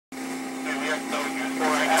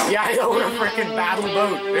Yeah, I know, we're a freaking battle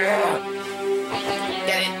boat. Yeah.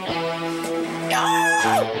 Get it. No!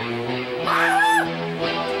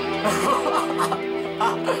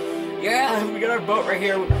 Yeah, we got our boat right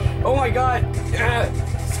here. Oh my god.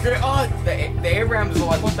 Oh, the Abrams are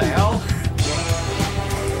like, what the hell?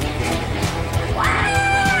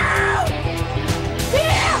 Wow!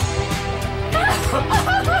 Yeah!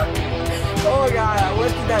 Oh my god, what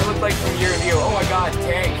did that look like from your view? Oh my god,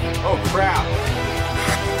 tank. Oh crap.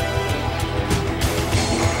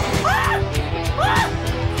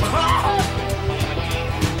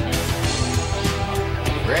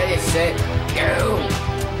 Ready, set, go!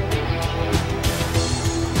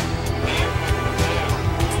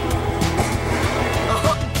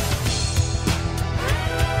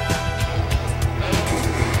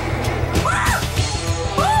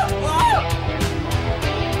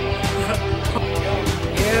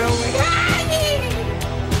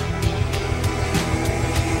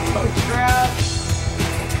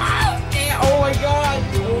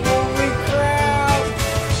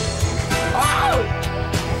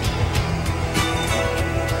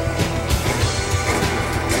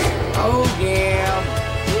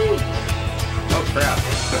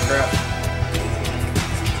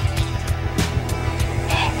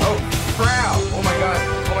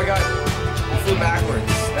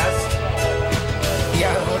 Backwards. That's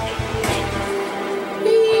yeah.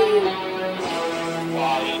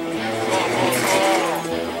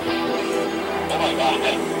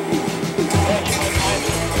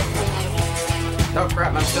 Oh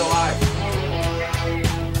crap! I'm still alive.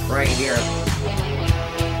 Right here.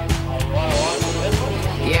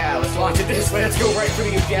 Yeah, let's launch it this way. Let's go right for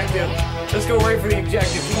the objective. Let's go right for the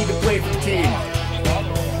objective. We need to play for the team.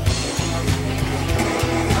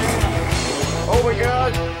 Oh my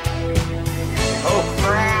god! Oh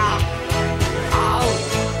crap! Ow!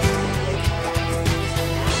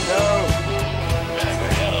 No!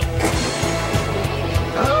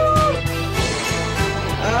 Oh!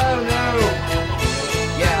 Oh no!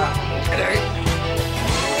 Yeah!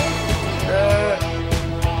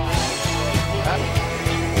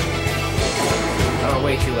 Oh,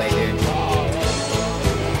 way too late, dude.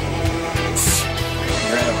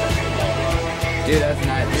 Incredible. Dude, that's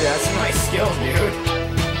nice. Dude, that's some nice skills, dude.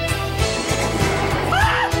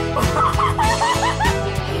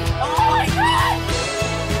 Oh my god!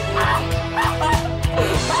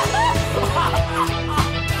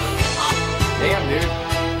 Damn, dude.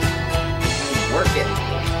 Work it.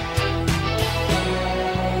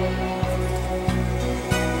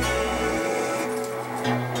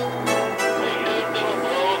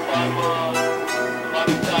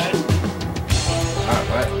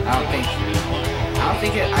 What? I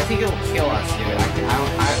think it'll kill us, dude.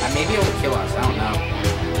 Maybe it'll kill us. I don't know.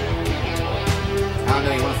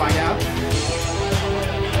 You wanna find out?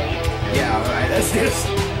 Yeah, alright, let's do this.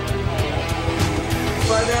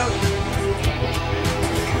 Find out.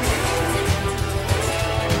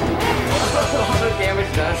 All the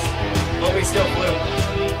damage does. But we still flew.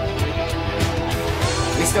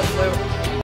 We still flew.